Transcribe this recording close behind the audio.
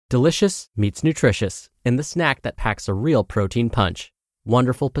Delicious meets nutritious in the snack that packs a real protein punch.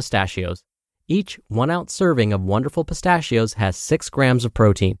 Wonderful Pistachios. Each 1-ounce serving of Wonderful Pistachios has 6 grams of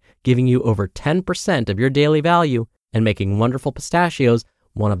protein, giving you over 10% of your daily value and making Wonderful Pistachios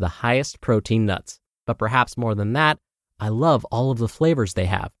one of the highest protein nuts. But perhaps more than that, I love all of the flavors they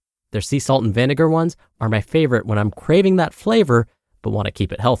have. Their sea salt and vinegar ones are my favorite when I'm craving that flavor but want to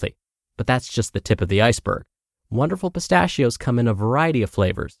keep it healthy. But that's just the tip of the iceberg. Wonderful Pistachios come in a variety of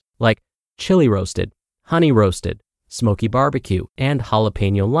flavors, like chili roasted, honey roasted, smoky barbecue, and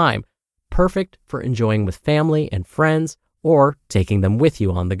jalapeno lime, perfect for enjoying with family and friends or taking them with you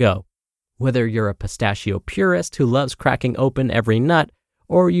on the go. Whether you're a pistachio purist who loves cracking open every nut,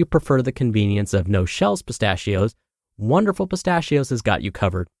 or you prefer the convenience of no-shells pistachios, Wonderful Pistachios has got you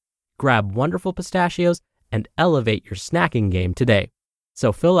covered. Grab Wonderful Pistachios and elevate your snacking game today.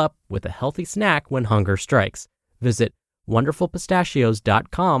 So fill up with a healthy snack when hunger strikes. Visit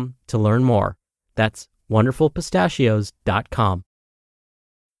wonderfulpistachios.com to learn more. That's wonderfulpistachios.com.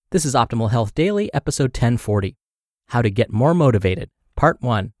 This is Optimal Health Daily, episode 1040, How to Get More Motivated, Part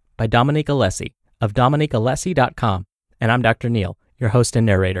 1, by Dominique Alessi of dominiquealessi.com. And I'm Dr. Neil, your host and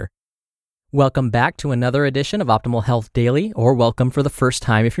narrator. Welcome back to another edition of Optimal Health Daily, or welcome for the first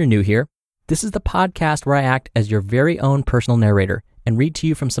time if you're new here. This is the podcast where I act as your very own personal narrator and read to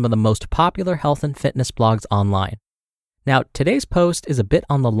you from some of the most popular health and fitness blogs online. Now, today's post is a bit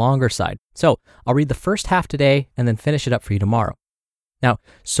on the longer side, so I'll read the first half today and then finish it up for you tomorrow. Now,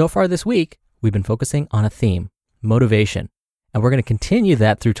 so far this week, we've been focusing on a theme, motivation, and we're going to continue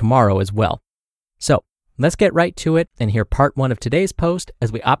that through tomorrow as well. So, let's get right to it and hear part 1 of today's post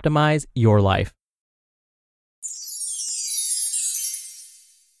as we optimize your life.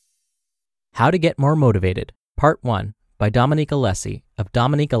 How to Get More Motivated, Part 1, by Dominique Alessi of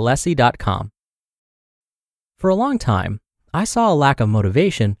dominiquealessi.com. For a long time, I saw a lack of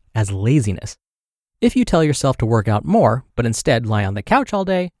motivation as laziness. If you tell yourself to work out more, but instead lie on the couch all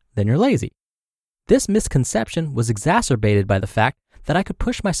day, then you're lazy. This misconception was exacerbated by the fact that I could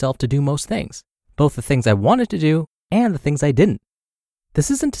push myself to do most things, both the things I wanted to do and the things I didn't. This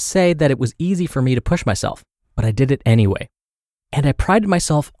isn't to say that it was easy for me to push myself, but I did it anyway. And I prided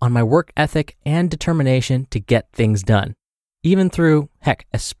myself on my work ethic and determination to get things done, even through,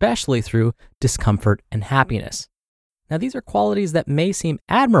 especially through discomfort and happiness. Now, these are qualities that may seem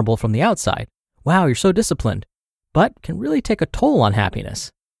admirable from the outside. Wow, you're so disciplined, but can really take a toll on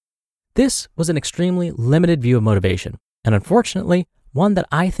happiness. This was an extremely limited view of motivation, and unfortunately, one that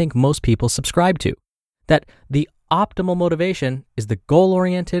I think most people subscribe to, that the optimal motivation is the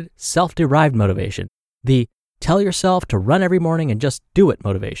goal-oriented, self-derived motivation, the tell yourself to run every morning and just do it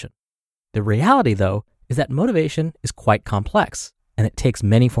motivation. The reality, though, is that motivation is quite complex, and it takes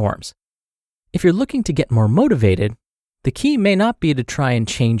many forms. If you're looking to get more motivated, the key may not be to try and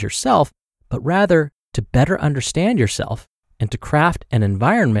change yourself, but rather to better understand yourself and to craft an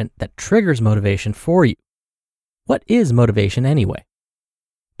environment that triggers motivation for you. What is motivation anyway?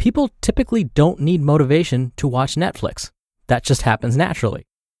 People typically don't need motivation to watch Netflix. That just happens naturally.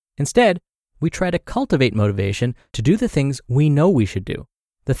 Instead, we try to cultivate motivation to do the things we know we should do,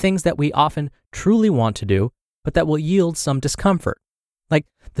 the things that we often truly want to do, but that will yield some discomfort, like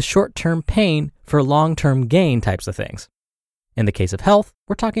the short-term pain for long-term gain types of things. In the case of health,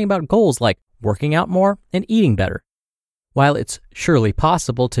 we're talking about goals like working out more and eating better. While it's surely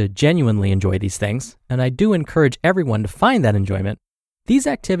possible to genuinely enjoy these things, and I do encourage everyone to find that enjoyment, these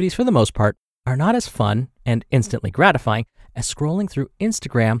activities, for the most part, are not as fun and instantly gratifying as scrolling through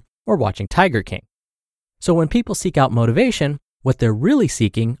Instagram or watching Tiger King. So when people seek out motivation, what they're really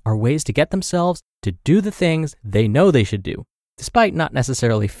seeking are ways to get themselves to do the things they know they should do, despite not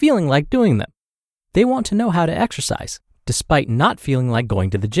necessarily feeling like doing them. They want to know how to exercise, despite not feeling like going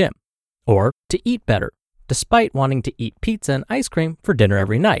to the gym, or to eat better, despite wanting to eat pizza and ice cream for dinner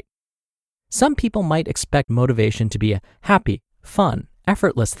every night. Some people might expect motivation to be a happy, fun,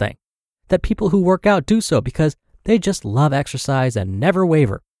 effortless thing, that people who work out do so because they just love exercise and never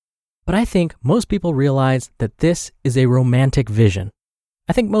waver. But I think most people realize that this is a romantic vision.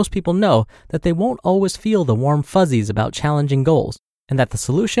 I think most people know that they won't always feel the warm fuzzies about challenging goals, and that the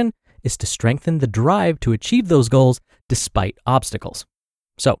solution is to strengthen the drive to achieve those goals despite obstacles.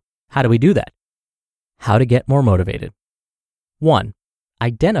 So, how do we do that? How to get more motivated. 1.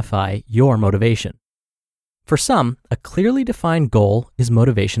 Identify your motivation. For some, a clearly defined goal is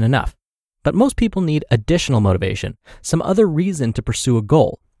motivation enough. But most people need additional motivation, some other reason to pursue a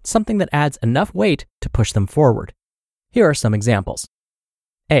goal, something that adds enough weight to push them forward. Here are some examples.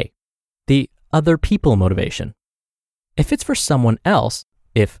 A. The other people motivation. If it's for someone else,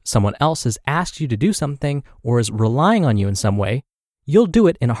 if someone else has asked you to do something or is relying on you in some way, you'll do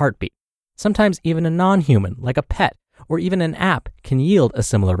it in a heartbeat. Sometimes even a non-human, like a pet or even an app, can yield a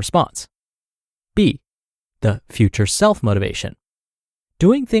similar response. B, the future self motivation.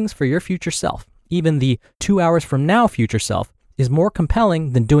 Doing things for your future self, even the 2 hours from now future self, is more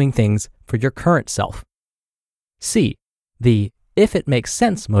compelling than doing things for your current self. C, the if it makes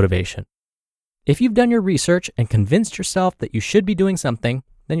sense motivation. If you've done your research and convinced yourself that you should be doing something,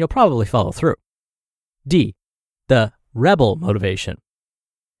 then you'll probably follow through. D, the rebel motivation.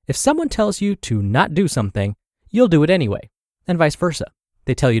 If someone tells you to not do something, you'll do it anyway, and vice versa.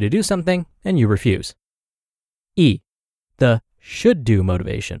 They tell you to do something and you refuse. E, the should do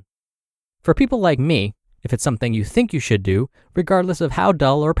motivation. For people like me, if it's something you think you should do, regardless of how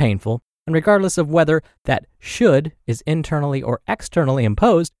dull or painful, and regardless of whether that should is internally or externally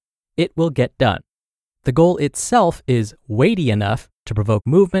imposed, it will get done. The goal itself is weighty enough to provoke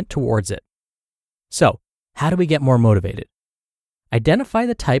movement towards it. So, how do we get more motivated? Identify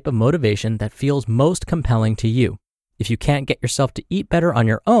the type of motivation that feels most compelling to you. If you can't get yourself to eat better on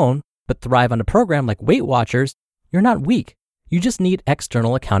your own, but thrive on a program like Weight Watchers, you're not weak. You just need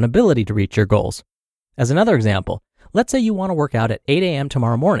external accountability to reach your goals. As another example, let's say you want to work out at 8 a.m.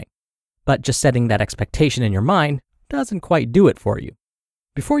 tomorrow morning, but just setting that expectation in your mind doesn't quite do it for you.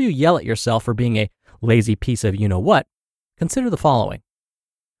 Before you yell at yourself for being a lazy piece of you-know-what, consider the following.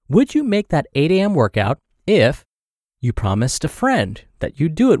 Would you make that 8 a.m. workout if you promised a friend that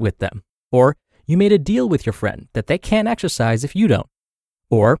you'd do it with them, or you made a deal with your friend that they can't exercise if you don't,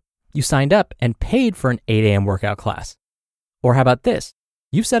 or you signed up and paid for an 8 a.m. workout class? Or how about this?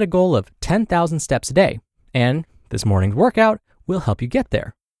 You've set a goal of 10,000 steps a day, and this morning's workout will help you get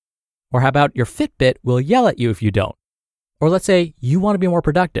there. Or how about your Fitbit will yell at you if you don't? Or let's say you want to be more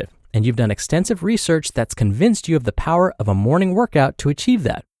productive, and you've done extensive research that's convinced you of the power of a morning workout to achieve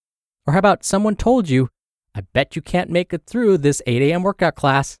that. Or how about someone told you, I bet you can't make it through this 8 a.m. workout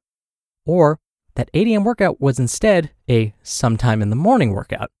class. Or that 8 a.m. workout was instead a sometime in the morning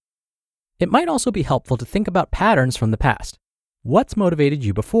workout. It might also be helpful to think about patterns from the past. What's motivated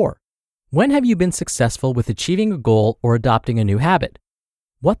you before? When have you been successful with achieving a goal or adopting a new habit?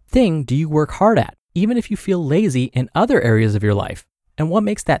 What thing do you work hard at, even if you feel lazy in other areas of your life? And what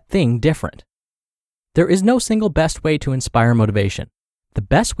makes that thing different? There is no single best way to inspire motivation. The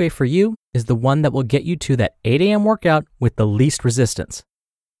best way for you is the one that will get you to that 8 a.m. workout with the least resistance.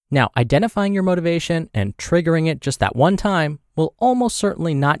 Now, identifying your motivation and triggering it just that one time will almost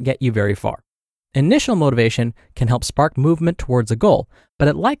certainly not get you very far. Initial motivation can help spark movement towards a goal, but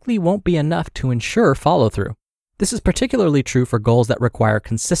it likely won't be enough to ensure follow-through. This is particularly true for goals that require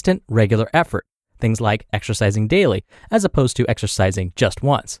consistent, regular effort, things like exercising daily, as opposed to exercising just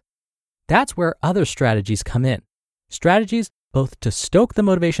once. That's where other strategies come in. Strategies both to stoke the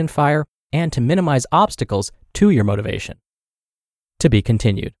motivation fire and to minimize obstacles to your motivation. To be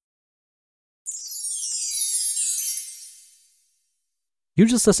continued. You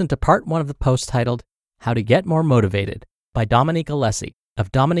just listened to part 1 of the post titled, How to Get More Motivated by Dominique Alessi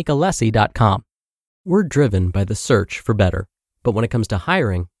of DominiqueAlessi.com. We're driven by the search for better, but when it comes to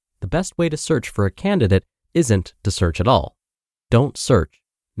hiring, the best way to search for a candidate isn't to search at all. Don't search,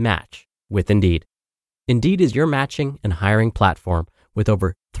 match with Indeed. Indeed is your matching and hiring platform with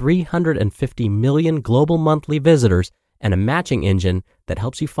over 350 million global monthly visitors and a matching engine that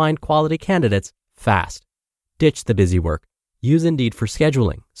helps you find quality candidates fast. Ditch the busy work. Use Indeed for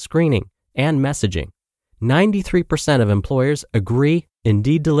scheduling, screening, and messaging. 93% of employers agree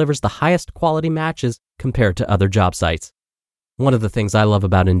Indeed delivers the highest quality matches compared to other job sites. One of the things I love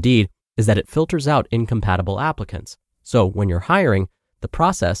about Indeed is that it filters out incompatible applicants. So when you're hiring, the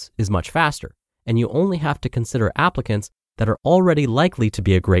process is much faster, and you only have to consider applicants that are already likely to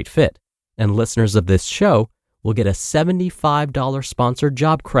be a great fit. And listeners of this show will get a $75 sponsored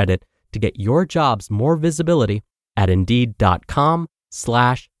job credit to get your jobs more visibility at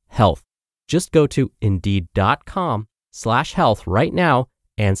Indeed.com/health. Just go to Indeed.com/health right now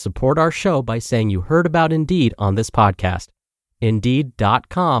and support our show by saying you heard about Indeed on this podcast.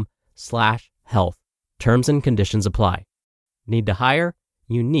 Indeed.com/health. Terms and conditions apply. Need to hire?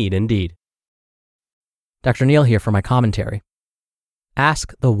 You need Indeed. Dr. Neal here for my commentary.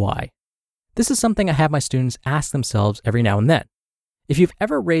 Ask the why. This is something I have my students ask themselves every now and then. If you've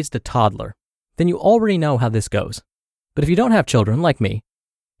ever raised a toddler, then you already know how this goes. But if you don't have children like me,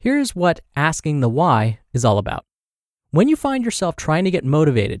 here's what asking the why is all about. When you find yourself trying to get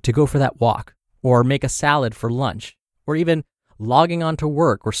motivated to go for that walk, or make a salad for lunch, or even logging on to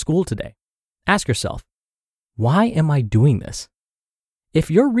work or school today, ask yourself, why am I doing this? If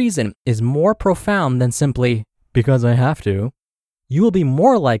your reason is more profound than simply, because I have to, you will be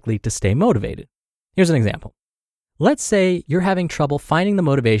more likely to stay motivated. Here's an example. Let's say you're having trouble finding the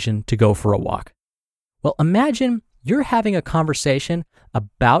motivation to go for a walk. Well, imagine you're having a conversation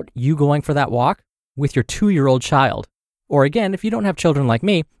about you going for that walk with your 2-year-old child. Or again, if you don't have children like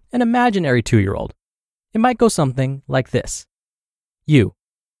me, an imaginary 2-year-old. It might go something like this. You,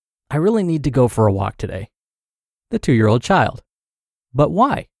 I really need to go for a walk today. The 2-year-old child. But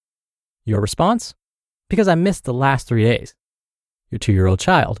why? Your response? Because I missed the last 3 days. Your 2-year-old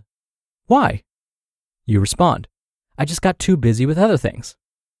child. Why? You respond, I just got too busy with other things.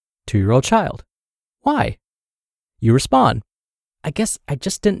 2-year-old child. Why? You respond, I guess I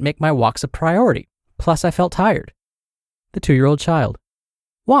just didn't make my walks a priority. Plus I felt tired. The 2-year-old child.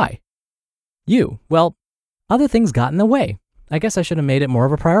 Why? You, well, other things got in the way. I guess I should have made it more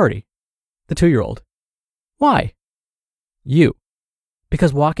of a priority. The 2-year-old. Why? You,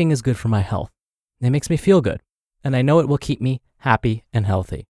 because walking is good for my health. It makes me feel good, and I know it will keep me happy and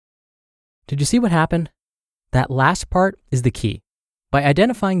healthy. Did you see what happened? That last part is the key. By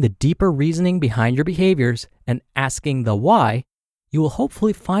identifying the deeper reasoning behind your behaviors and asking the why, you will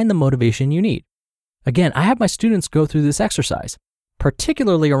hopefully find the motivation you need. Again, I have my students go through this exercise,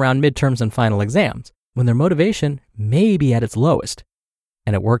 particularly around midterms and final exams, when their motivation may be at its lowest,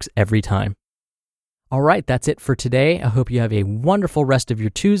 and it works every time. All right, that's it for today. I hope you have a wonderful rest of your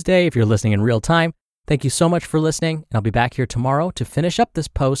Tuesday if you're listening in real time. Thank you so much for listening, and I'll be back here tomorrow to finish up this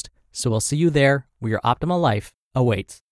post, so I'll see you there where your optimal life awaits.